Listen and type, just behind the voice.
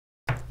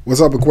What's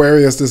up,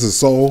 Aquarius? This is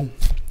Soul.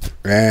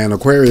 And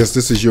Aquarius,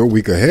 this is your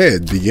week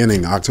ahead,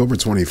 beginning October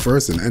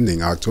 21st and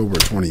ending October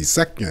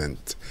 22nd.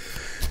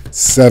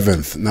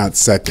 7th, not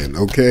 2nd,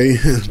 okay?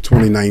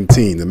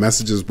 2019. The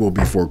messages will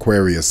be for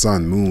Aquarius,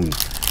 Sun, Moon,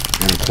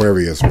 and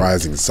Aquarius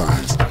rising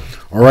signs.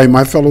 All right,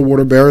 my fellow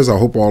water bearers, I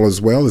hope all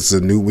is well. It's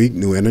a new week,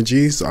 new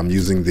energies. I'm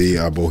using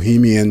the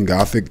Bohemian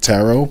Gothic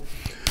Tarot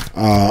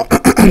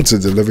to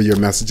deliver your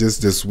messages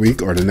this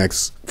week or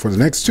for the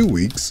next 2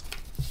 weeks.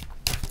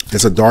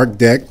 It's a dark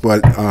deck,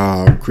 but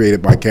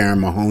created by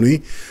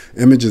Mahony.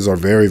 Images are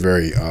very,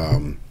 very,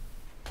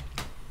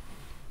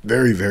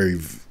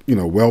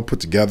 well put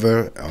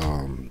together.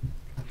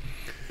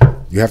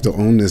 You have to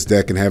own this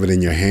deck and have it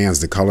in your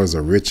hands. The colors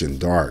are rich and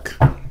dark.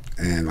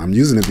 And I'm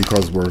using it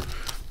because we're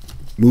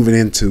moving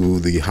into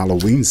the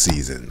Halloween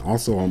season.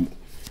 Also, I'm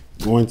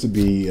going to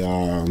be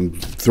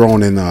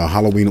throwing in a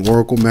Halloween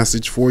oracle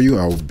message for you.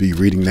 I'll be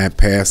reading that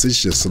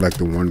passage. Just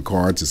selecting one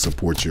card to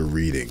support your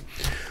reading.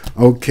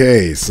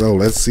 Okay, so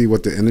let's see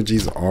what the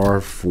energies are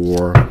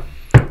for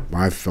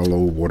my fellow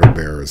water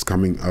bearers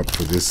coming up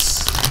for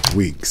this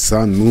week.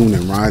 Sun, Moon,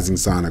 and Rising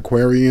Sign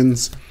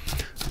Aquarians,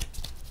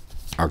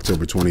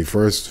 October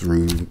 21st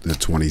through the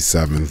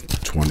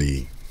 27th,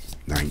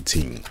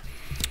 2019.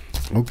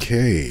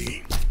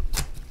 Okay,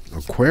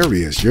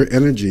 Aquarius, your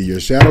energy, your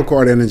shadow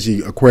card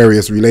energy,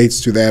 Aquarius, relates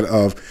to that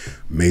of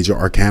Major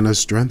Arcana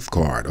Strength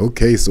card.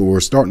 Okay, so we're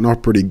starting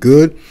off pretty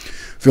good.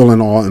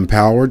 Feeling all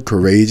empowered,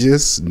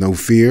 courageous, no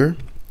fear.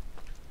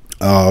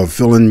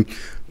 Could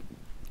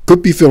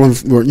be feeling,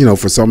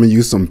 for some of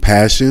you, some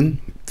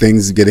passion.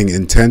 Things getting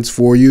intense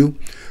for you.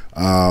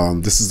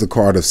 This is the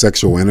card of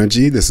sexual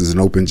energy. This is an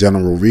open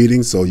general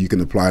reading, so you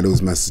can apply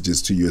those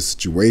messages to your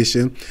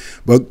situation.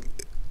 But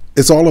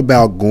it's all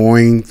about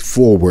going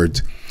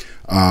forward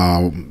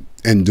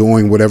and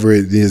doing whatever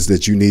it is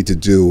that you need to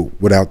do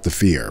without the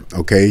fear.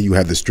 Okay, you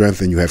have the strength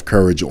and you have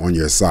courage on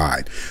your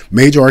side.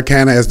 Major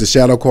Arcana as the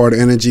shadow card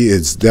energy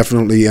is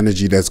definitely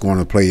energy that's going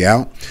to play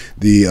out.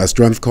 The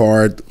strength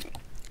card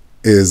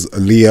is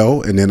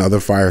Leo, and then other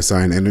fire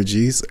sign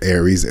energies,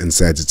 Aries and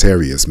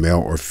Sagittarius,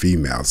 male or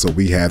female. So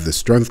we have the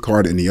strength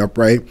card in the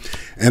upright,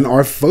 and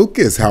our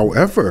focus,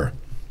 however,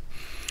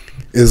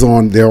 is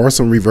on, there are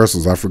some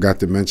reversals, I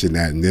forgot to mention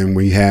that, and then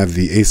we have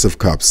the Ace of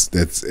Cups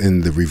that's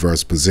in the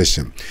reverse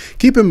position.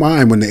 Keep in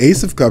mind, when the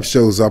Ace of Cups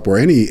shows up, or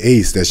any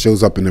ace that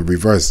shows up in the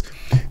reverse,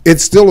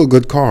 it's still a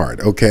good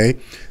card, okay?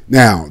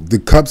 Now, the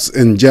cups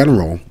in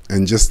general,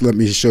 and just let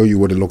me show you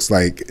what it looks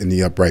like in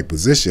the upright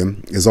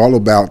position, is all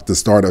about the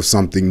start of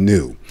something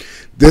new.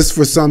 This,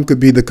 for some, could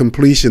be the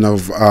completion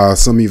of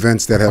some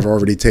events that have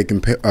already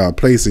taken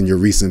place in your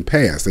recent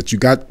past, that you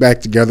got back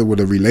together with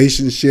a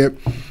relationship.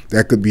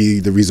 That could be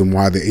the reason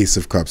why the Ace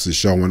of Cups is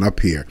showing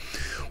up here.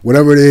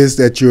 Whatever it is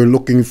that you're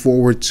looking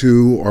forward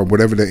to, or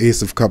whatever the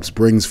Ace of Cups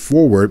brings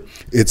forward,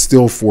 it's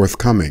still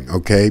forthcoming,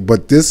 okay?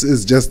 But this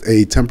is just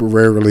a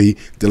temporarily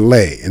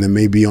delay, and it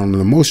may be on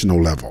an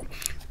emotional level,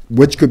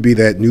 which could be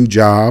that new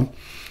job.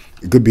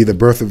 It could be the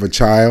birth of a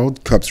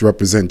child. Cups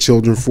represent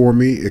children for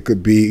me. It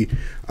could be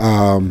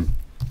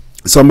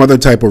some other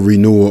type of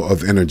renewal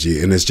of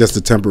energy, and it's just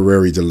a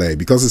temporary delay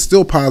because it's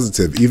still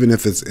positive, even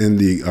if it's in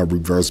the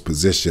reverse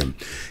position.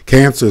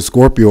 Cancer,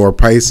 Scorpio, or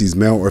Pisces,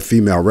 male or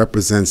female,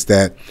 represents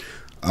that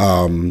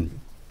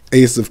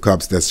Ace of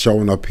Cups that's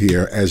showing up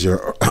here as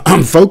your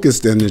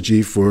focused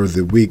energy for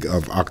the week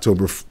of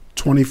October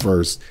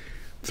 21st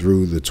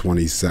through the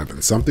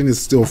 27th. Something is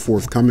still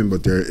forthcoming,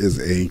 but there is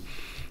a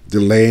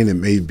delay, and it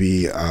may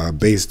be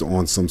based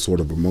on some sort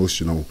of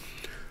emotional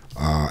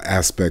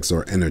aspects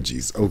or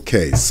energies.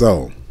 Okay,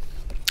 so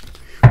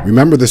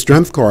remember, the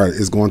strength card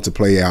is going to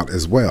play out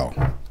as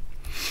well.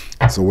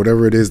 So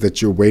whatever it is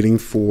that you're waiting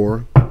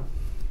for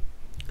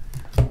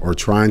or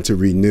trying to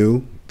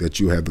renew,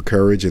 that you have the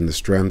courage and the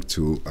strength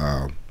to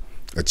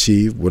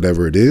achieve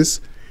whatever it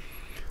is.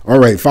 All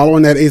right,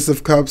 following that Ace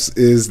of Cups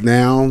is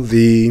now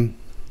the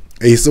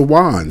Ace of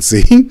Wands.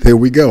 See, there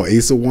we go.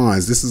 Ace of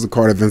Wands. This is a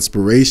card of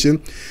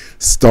inspiration,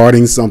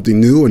 starting something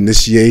new,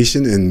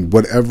 initiation, and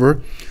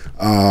whatever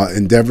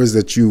endeavors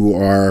that you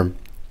are,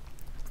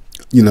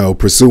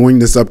 pursuing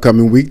this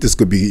upcoming week. This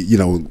could be,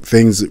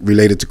 things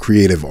related to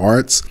creative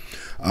arts.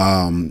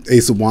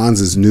 Ace of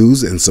Wands is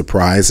news and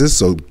surprises,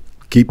 so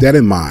keep that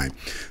in mind.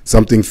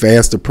 Something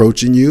fast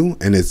approaching you,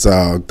 and it's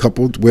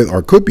coupled with,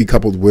 or could be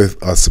coupled with,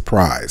 a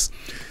surprise.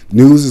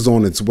 News is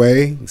on its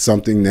way.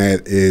 Something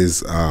that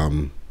is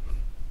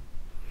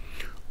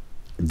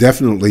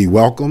definitely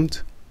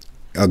welcomed.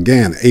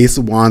 Again, Ace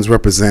of Wands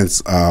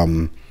represents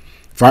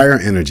fire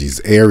energies,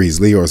 Aries,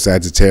 Leo, or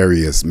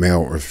Sagittarius,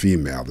 male or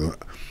female. The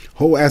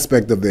whole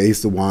aspect of the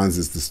Ace of Wands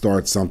is to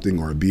start something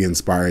or be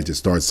inspired to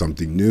start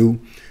something new,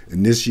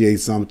 initiate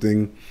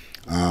something.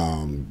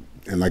 And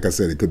like I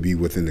said, it could be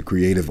within the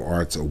creative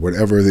arts or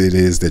whatever it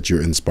is that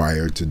you're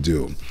inspired to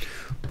do.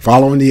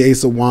 Following the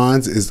Ace of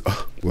Wands is,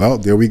 well,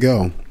 there we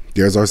go.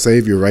 There's our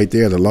savior right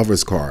there, the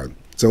Lover's card.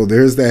 So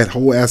there's that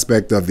whole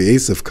aspect of the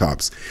Ace of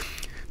Cups.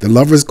 The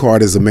Lover's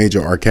card is a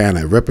major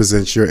arcana. It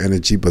represents your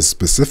energy, but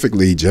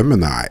specifically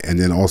Gemini and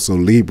then also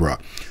Libra.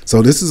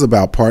 So this is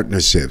about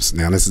partnerships.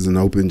 Now, this is an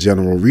open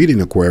general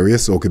reading,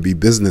 Aquarius, so it could be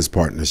business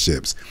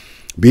partnerships.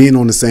 Being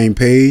on the same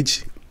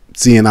page,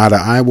 seeing eye to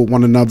eye with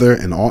one another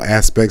in all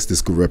aspects.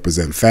 This could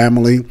represent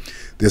family.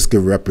 This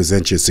could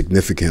represent your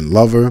significant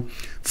lover.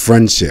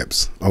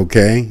 Friendships,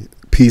 okay?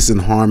 Peace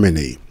and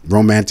harmony,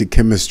 romantic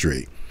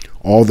chemistry.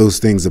 All those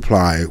things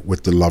apply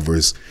with the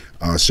Lovers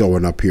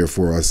showing up here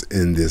for us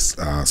in this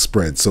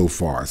spread so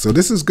far. So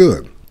this is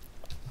good.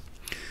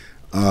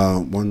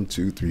 1,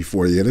 2, 3,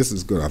 4. Yeah, this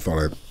is good. I thought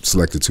I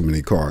selected too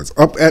many cards.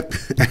 Up at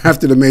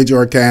after the major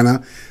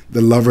arcana, the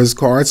Lover's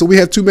card. So we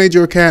have two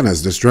major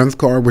arcanas, the Strength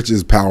card, which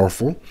is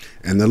powerful,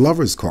 and the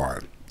Lover's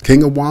card.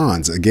 King of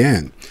Wands,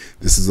 again,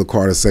 this is a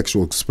card of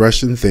sexual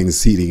expression,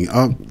 things heating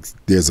up.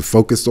 There's a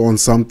focus on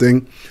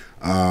something.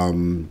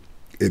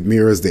 It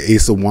mirrors the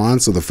Ace of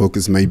Wands, so the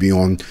focus may be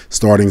on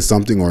starting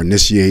something or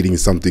initiating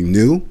something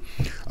new.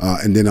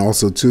 And then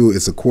also, too,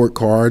 it's a court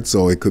card,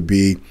 so it could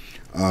be,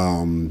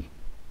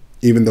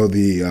 even though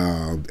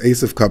the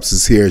Ace of Cups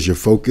is here as your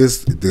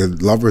focus, the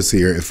Lover's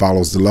here, it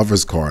follows the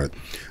Lover's card.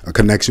 A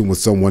connection with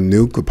someone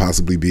new could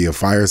possibly be a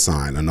fire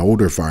sign, an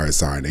older fire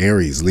sign,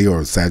 Aries,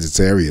 Leo,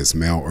 Sagittarius,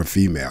 male or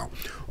female.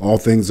 All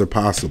things are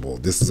possible.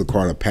 This is a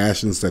card of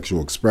passion,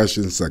 sexual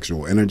expression,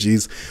 sexual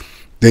energies,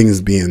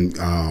 things being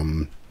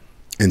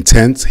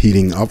intense,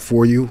 heating up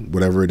for you,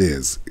 whatever it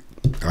is.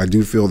 I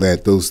do feel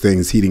that those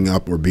things heating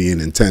up or being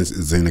intense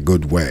is in a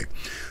good way.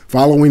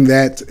 Following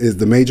that is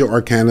the major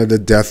arcana, the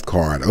Death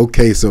card.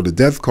 Okay, so the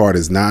Death card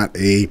is not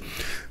a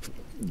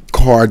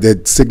card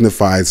that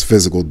signifies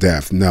physical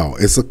death. No,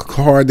 it's a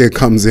card that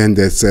comes in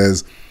that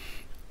says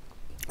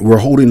we're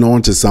holding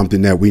on to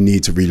something that we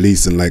need to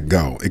release and let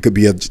go. It could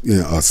be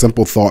a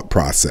simple thought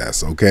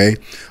process, okay?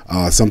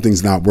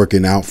 Something's not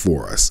working out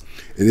for us.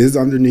 It is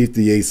underneath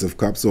the Ace of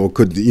Cups, so it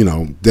could,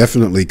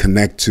 definitely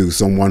connect to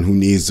someone who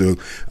needs to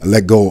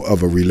let go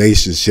of a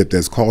relationship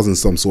that's causing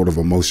some sort of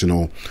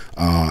emotional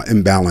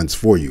imbalance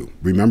for you.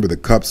 Remember, the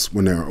cups,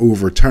 when they're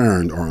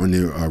overturned or in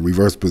the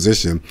reverse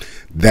position,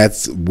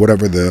 that's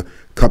whatever the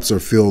cups are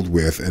filled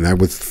with. And I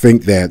would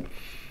think that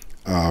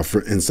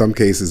in some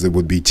cases it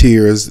would be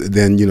tears.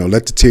 Then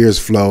let the tears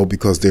flow,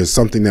 because there's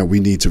something that we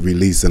need to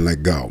release and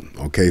let go.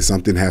 Okay,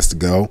 something has to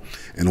go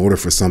in order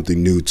for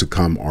something new to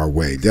come our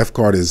way. Death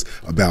card is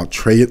about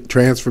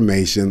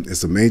transformation.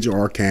 It's a major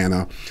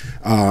arcana,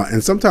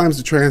 and sometimes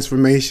the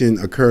transformation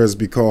occurs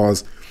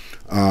because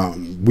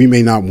we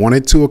may not want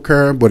it to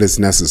occur, but it's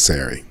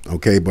necessary.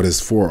 Okay, but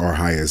it's for our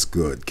highest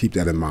good. Keep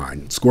that in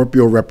mind.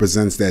 Scorpio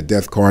represents that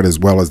Death card, as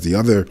well as the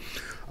other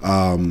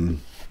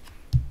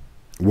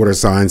water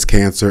signs,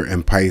 Cancer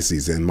and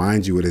Pisces. And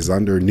mind you, it is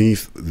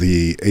underneath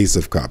the Ace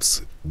of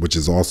Cups, which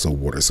is also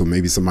water. So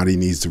maybe somebody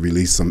needs to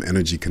release some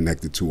energy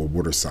connected to a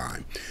water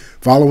sign.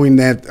 Following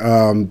that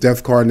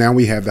Death card, now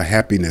we have the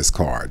Happiness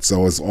card.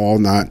 So it's all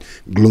not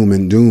gloom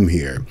and doom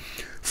here.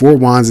 4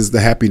 Wands is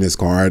the Happiness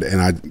card, and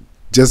I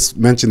just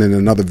mentioned in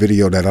another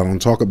video that I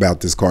don't talk about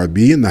this card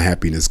being the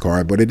Happiness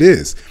card, but it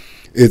is.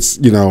 It's,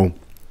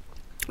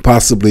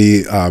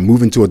 possibly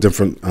moving to a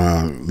different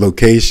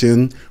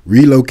location,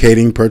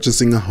 relocating,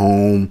 purchasing a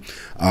home,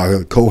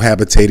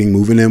 cohabitating,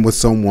 moving in with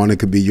someone. It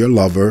could be your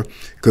lover,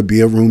 could be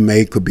a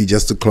roommate, could be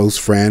just a close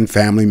friend,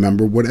 family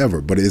member,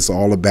 whatever. But it's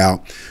all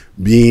about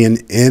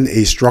being in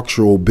a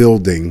structural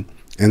building,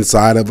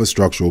 inside of a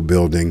structural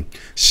building,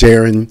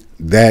 sharing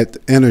that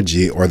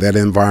energy or that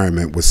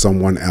environment with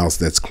someone else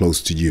that's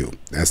close to you.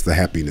 That's the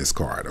Happiness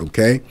card,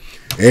 okay?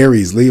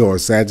 Aries, Leo, or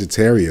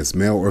Sagittarius,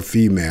 male or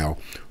female,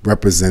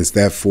 represents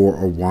that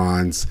 4 of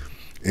Wands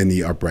in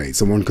the upright.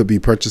 Someone could be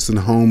purchasing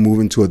a home,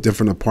 moving to a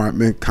different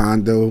apartment,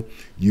 condo,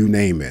 you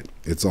name it.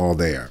 It's all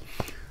there.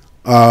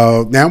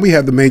 Now we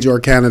have the major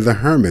arcana, the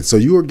Hermit. So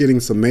you are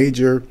getting some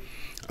major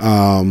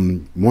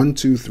 1,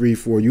 2, 3,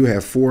 4. You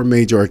have 4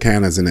 major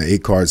arcanas in an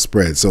 8-card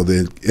spread. So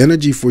the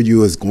energy for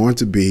you is going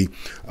to be,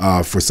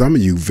 for some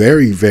of you,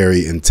 very,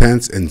 very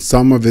intense. And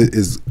some of it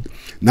is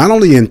not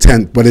only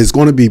intent, but it's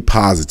going to be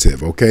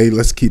positive. Okay,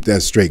 let's keep that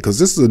straight, because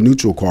this is a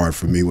neutral card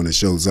for me when it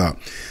shows up.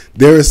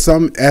 There is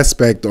some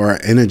aspect or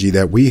energy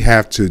that we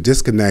have to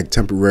disconnect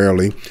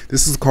temporarily.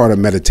 This is a card of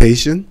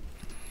meditation.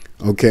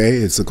 Okay,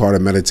 it's a card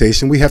of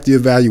meditation. We have to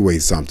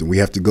evaluate something. We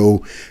have to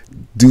go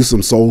do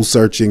some soul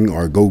searching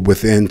or go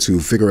within to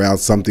figure out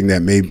something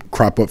that may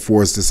crop up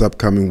for us this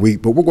upcoming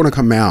week. But we're going to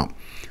come out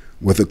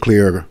with a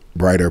clear,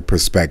 brighter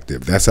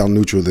perspective. That's how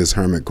neutral this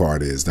Hermit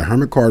card is. The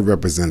Hermit card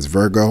represents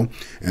Virgo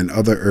and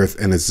other earth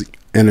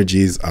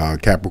energies,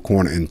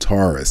 Capricorn and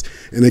Taurus.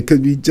 And it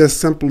could be just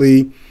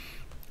simply,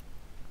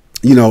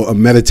 a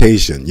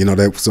meditation,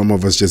 that some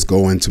of us just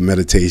go into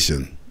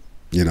meditation,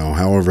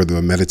 however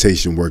the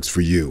meditation works for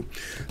you.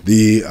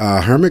 The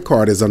Hermit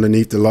card is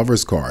underneath the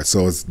Lover's card.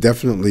 So it's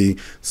definitely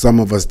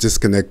some of us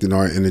disconnecting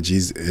our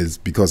energies is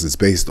because it's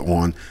based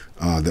on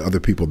the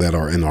other people that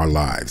are in our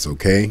lives,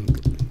 okay?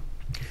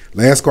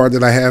 Last card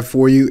that I have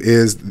for you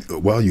is,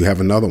 well, you have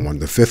another one,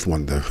 the fifth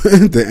one,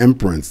 the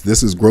Empress.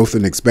 This is growth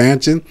and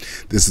expansion.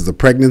 This is a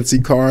pregnancy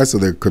card, so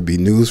there could be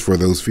news for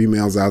those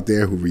females out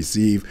there who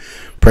receive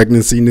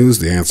pregnancy news.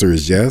 The answer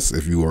is yes.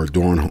 If you are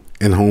doing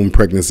in-home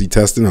pregnancy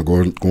testing or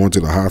going to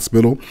the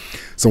hospital,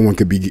 someone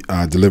could be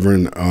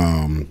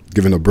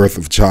giving a birth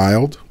of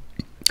child.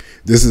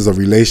 This is a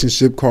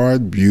relationship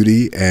card,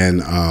 beauty,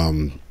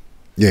 and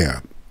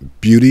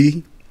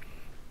beauty.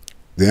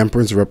 The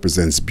Empress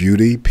represents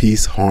beauty,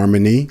 peace,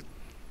 harmony,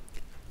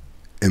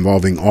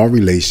 involving all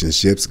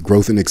relationships,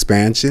 growth and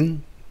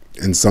expansion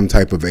in some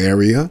type of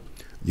area.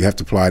 You have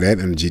to apply that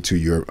energy to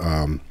your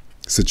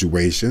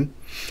situation.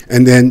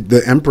 And then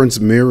the Empress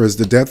mirrors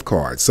the Death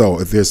card. So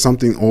if there's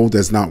something old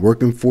that's not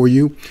working for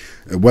you,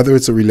 whether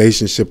it's a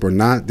relationship or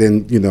not,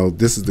 then, you know,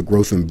 this is the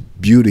growth and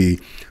beauty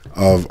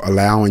of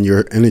allowing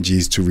your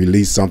energies to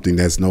release something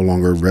that's no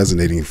longer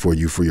resonating for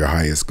you for your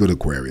highest good,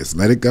 Aquarius.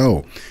 Let it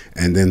go.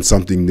 And then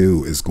something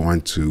new is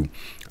going to,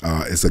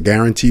 it's a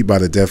guarantee by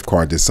the Death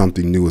card that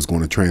something new is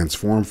going to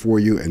transform for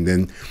you. And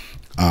then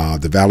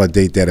to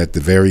validate that at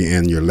the very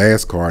end, your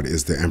last card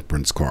is the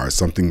Empress card,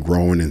 something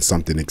growing and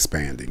something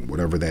expanding,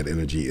 whatever that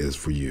energy is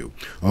for you.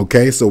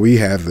 Okay, so we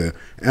have the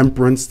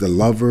Empress, the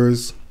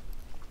Lovers,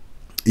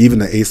 even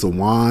the Ace of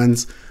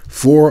Wands,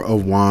 Four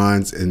of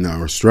Wands, and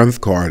our Strength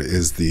card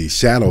is the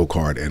Shadow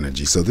card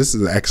energy. So this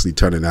is actually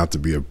turning out to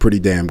be a pretty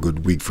damn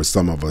good week for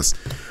some of us,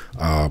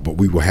 but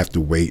we will have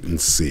to wait and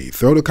see.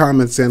 Throw the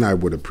comments in. I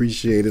would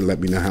appreciate it. Let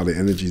me know how the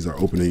energies are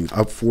opening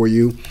up for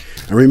you.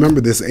 And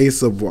remember, this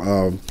Ace of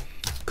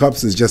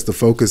Cups is just the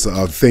focus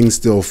of things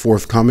still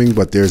forthcoming,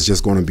 but there's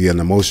just going to be an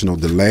emotional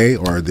delay,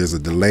 or there's a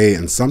delay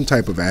in some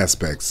type of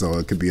aspect. So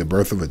it could be a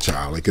birth of a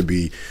child, it could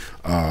be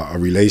a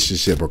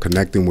relationship or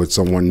connecting with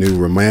someone new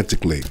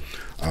romantically,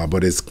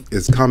 but it's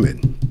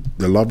coming.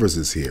 The Lovers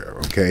is here,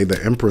 okay?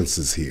 The Empress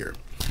is here.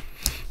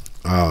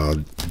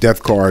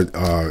 Death card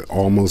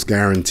almost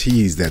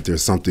guarantees that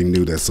there's something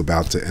new that's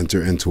about to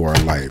enter into our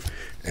life.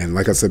 And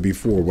like I said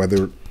before,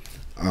 whether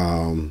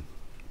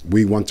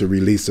we want to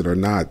release it or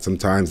not,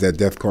 sometimes that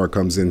Death card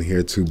comes in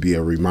here to be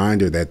a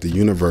reminder that the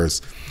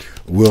universe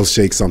will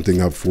shake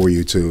something up for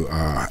you to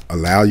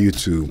allow you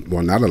to,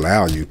 well, not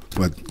allow you,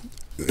 but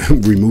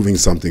removing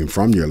something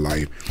from your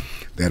life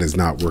that is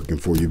not working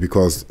for you,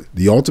 because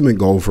the ultimate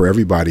goal for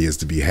everybody is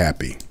to be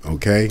happy.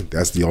 Okay,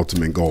 that's the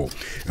ultimate goal,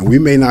 and we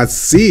may not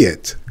see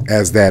it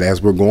as that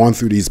as we're going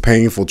through these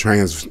painful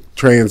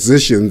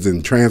transitions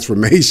and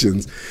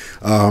transformations,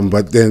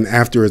 but then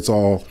after it's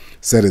all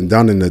said and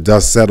done and the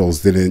dust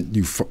settles, then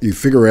you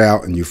figure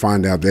out and you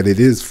find out that it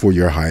is for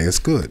your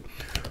highest good.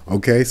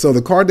 Okay, so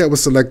the card that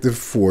was selected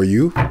for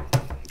you,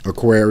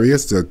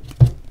 Aquarius, to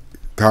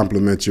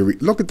complement your,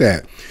 look at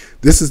that.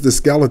 This is the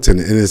Skeleton,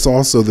 and it's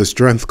also the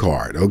Strength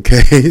card.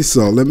 Okay,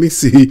 so let me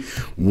see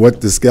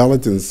what the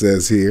Skeleton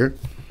says here.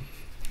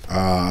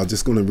 I'm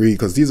just going to read,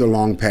 because these are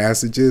long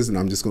passages, and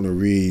I'm just going to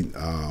read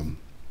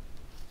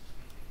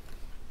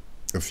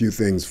a few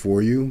things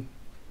for you.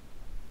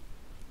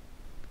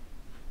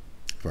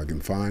 If I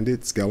can find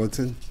it.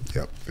 Skeleton.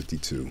 Yep,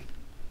 52.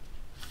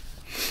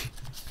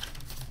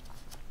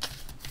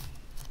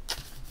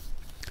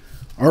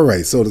 All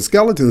right, so the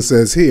Skeleton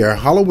says here,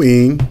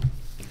 Halloween.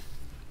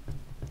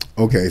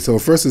 Okay, so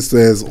first it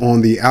says,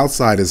 on the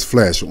outside is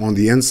flesh, on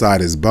the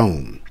inside is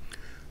bone.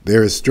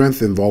 There is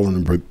strength and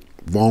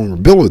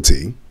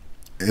vulnerability.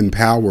 In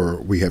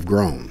power we have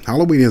grown.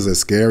 Halloween is a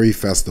scary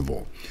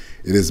festival.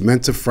 It is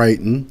meant to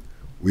frighten.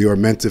 We are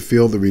meant to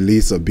feel the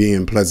release of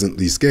being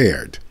pleasantly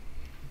scared.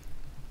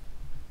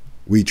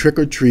 We trick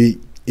or treat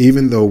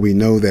even though we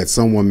know that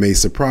someone may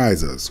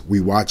surprise us. We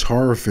watch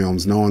horror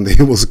films knowing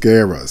they will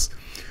scare us.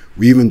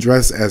 We even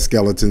dress as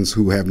skeletons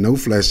who have no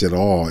flesh at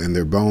all, and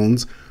their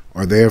bones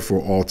are there for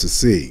all to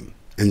see.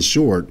 In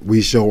short, we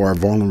show our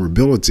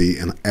vulnerability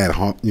at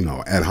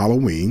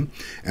Halloween,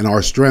 and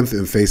our strength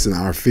in facing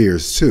our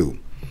fears too.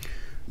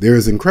 There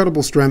is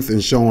incredible strength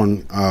in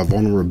showing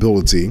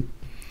vulnerability.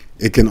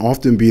 It can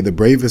often be the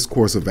bravest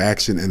course of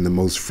action and the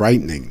most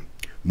frightening.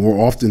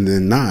 More often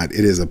than not,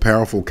 it is a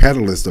powerful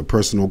catalyst of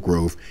personal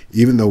growth,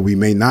 even though we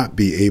may not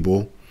be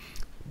able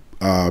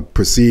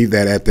perceive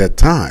that at that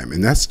time.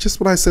 And that's just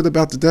what I said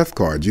about the Death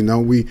card. You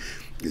know,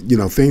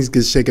 things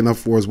get shaken up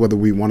for us whether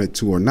we want it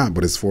to or not,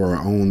 but it's for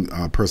our own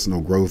personal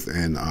growth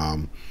and,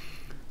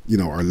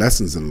 our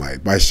lessons in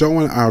life. By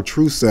showing our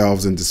true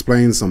selves and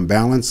displaying some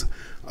balance,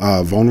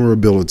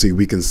 vulnerability,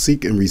 we can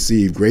seek and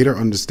receive greater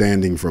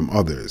understanding from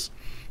others.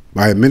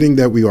 By admitting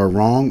that we are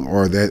wrong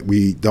or that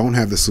we don't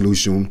have the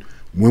solution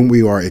when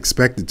we are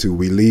expected to,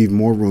 we leave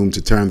more room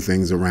to turn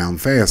things around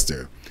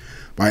faster.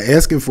 By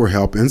asking for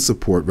help and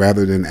support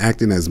rather than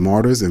acting as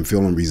martyrs and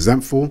feeling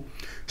resentful,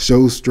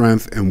 shows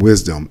strength and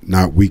wisdom,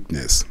 not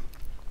weakness.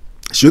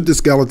 Should the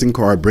Skeleton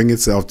card bring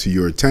itself to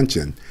your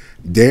attention,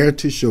 dare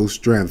to show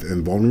strength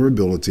and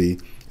vulnerability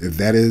if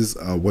that is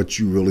what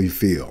you really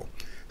feel.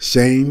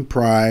 Shame,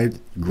 pride,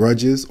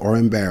 grudges, or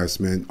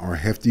embarrassment are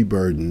hefty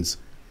burdens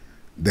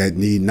that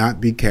need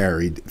not be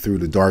carried through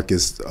the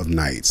darkest of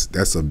nights.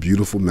 That's a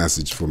beautiful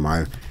message for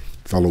my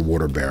fellow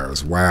water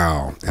bearers.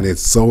 Wow. And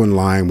it's so in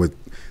line with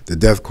the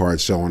death card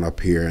showing up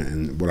here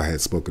and what I had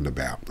spoken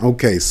about.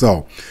 Okay,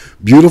 so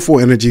beautiful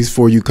energies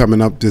for you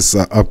coming up this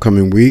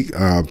upcoming week.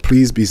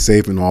 Please be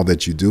safe in all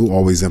that you do.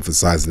 Always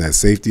emphasizing that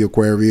safety,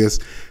 Aquarius,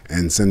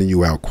 and sending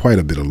you out quite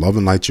a bit of love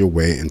and light your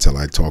way until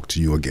I talk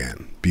to you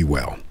again. Be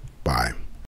well. Bye.